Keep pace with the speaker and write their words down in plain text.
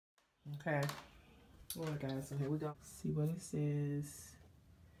Okay. All right, guys. So here we go. See what it says.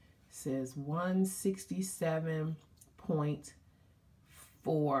 It says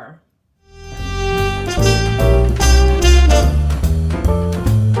 167.4.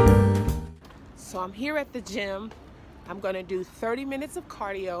 So I'm here at the gym. I'm gonna do 30 minutes of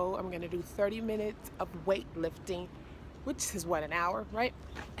cardio. I'm gonna do 30 minutes of weightlifting, which is what, an hour, right?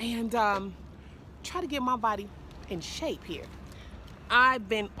 And try to get my body in shape here. I've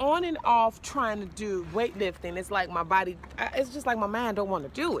been on and off trying to do weightlifting. It's like my body, it's just like my mind don't want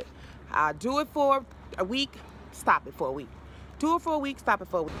to do it. I do it for a week, stop it for a week. Do it for a week, stop it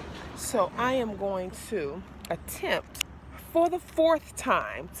for a week. So I am going to attempt for the 4th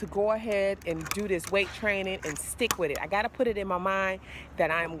time to go ahead and do this weight training and stick with it. I got to put it in my mind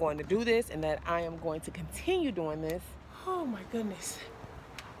that I am going to do this and that I am going to continue doing this. Oh my goodness.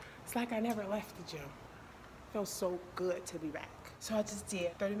 It's like I never left the gym. It feels so good to be back. So I just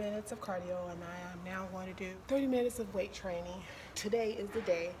did 30 minutes of cardio and I am now going to do 30 minutes of weight training. Today is the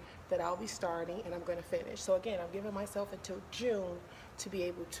day that I'll be starting and I'm going to finish. So again, I'm giving myself until June to be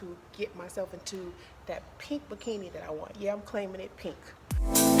able to get myself into that pink bikini that I want. Yeah, I'm claiming it pink.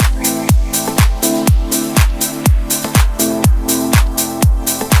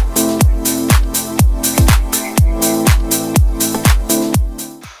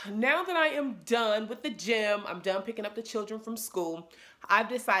 Now that I am done with the gym, I'm done picking up the children from school, I've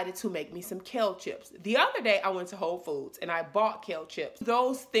decided to make me some kale chips. The other day I went to Whole Foods and I bought kale chips.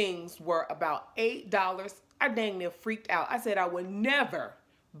 Those things were about $8. I dang near freaked out. I said I would never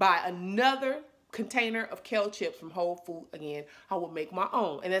buy another container of kale chips from Whole Foods again. I will make my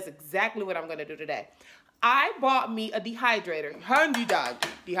own, and that's exactly what I'm gonna do today. I bought me a dehydrator,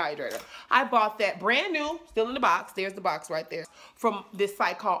 dehydrator. I bought that brand new, still in the box. There's the box right there, from this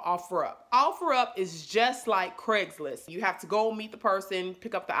site called OfferUp. OfferUp is just like Craigslist. You have to go meet the person,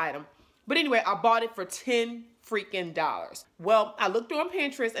 pick up the item. But anyway, I bought it for $10 freaking. Well, I looked on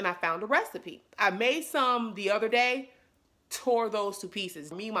Pinterest and I found a recipe. I made some the other day, tore those to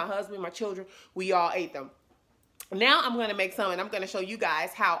pieces. Me, my husband, my children, we all ate them. Now I'm going to make some and I'm going to show you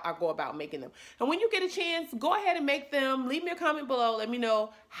guys how I go about making them. And when you get a chance, go ahead and make them. Leave me a comment below. Let me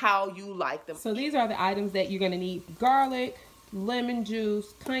know how you like them. So these are the items that you're going to need. Garlic, lemon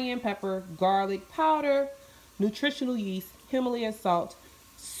juice, cayenne pepper, garlic powder, nutritional yeast, Himalayan salt,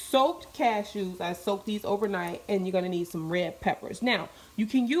 soaked cashews. I soaked these overnight, and you're going to need some red peppers. Now, you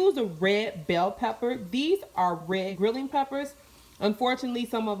can use a red bell pepper. These are red grilling peppers. Unfortunately,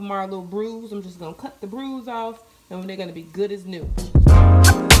 some of them are a little bruised. I'm just going to cut the bruise off, and they're going to be good as new.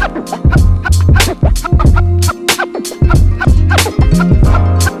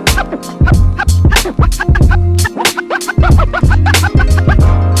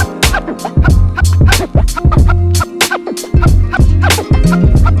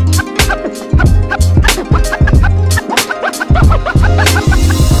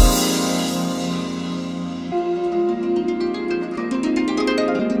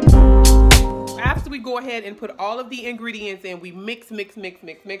 Go ahead and put all of the ingredients in. We mix, and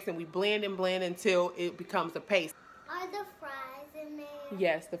we blend until it becomes a paste. Are the fries in there?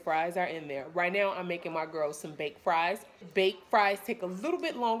 Yes, the fries are in there. Right now, I'm making my girls some baked fries. Baked fries take a little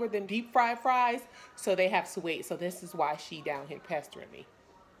bit longer than deep fried fries, so they have to wait. So this is why she down here pestering me.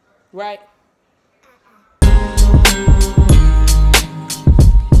 Right?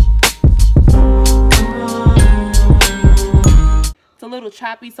 It's a little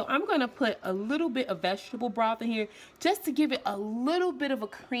choppy, so I'm gonna put a little bit of vegetable broth in here just to give it a little bit of a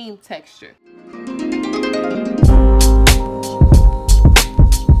cream texture.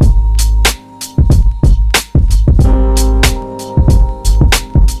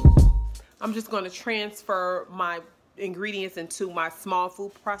 I'm just gonna transfer my ingredients into my small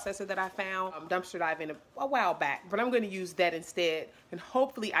food processor that I found dumpster diving a while back, but I'm going to use that instead, and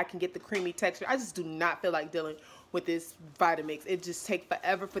hopefully I can get the creamy texture. I just do not feel like dealing with this Vitamix. It just takes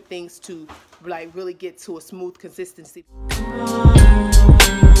forever for things to like really get to a smooth consistency.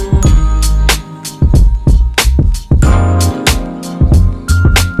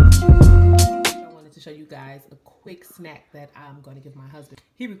 Show you guys a quick snack that I'm going to give my husband.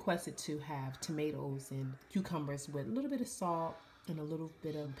 He requested to have tomatoes and cucumbers with a little bit of salt and a little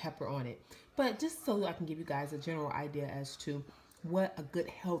bit of pepper on it. But just so I can give you guys a general idea as to what a good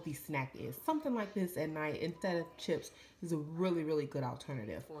healthy snack is. Something like this at night instead of chips is a really, really good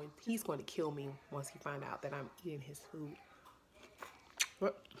alternative. He's going to kill me once he finds out that I'm eating his food.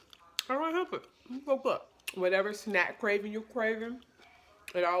 But I don't help it. So good. Whatever snack craving you're craving,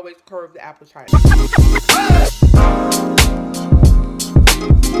 it always curves the appetite.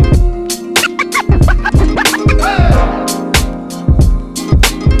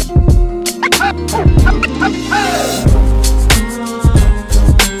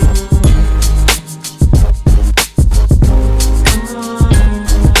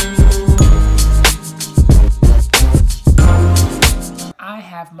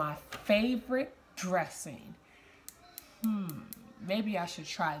 have my favorite dressing. Maybe I should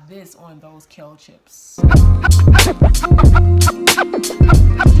try this on those kale chips.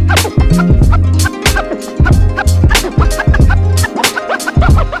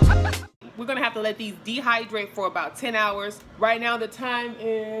 We're gonna have to let these dehydrate for about 10 hours. Right now the time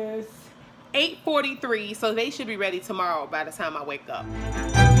is 8:43, so they should be ready tomorrow by the time I wake up.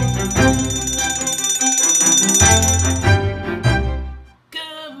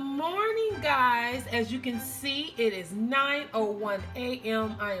 Good morning, guys. As you can see, it is 9:01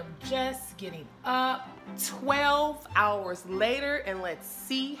 a.m. I am just getting up 12 hours later, and let's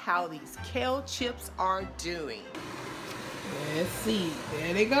see how these kale chips are doing. Let's see.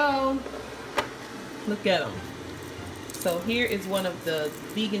 There they go. Look at them. So here is one of the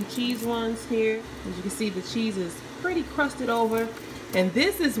vegan cheese ones here. As you can see, the cheese is pretty crusted over. And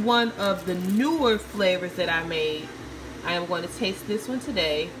this is one of the newer flavors that I made. I am going to taste this one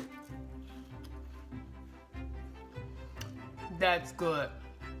today. That's good.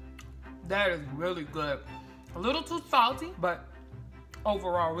 That is really good. A little too salty, but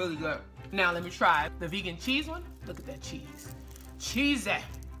overall really good. Now let me try the vegan cheese one. Look at that cheese. Cheesy.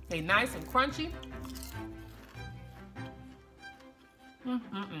 They nice and crunchy.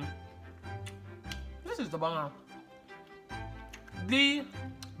 This is the bomb. The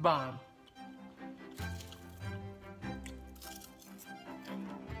bomb.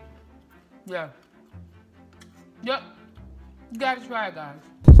 Yeah. Yep. You gotta try it, guys.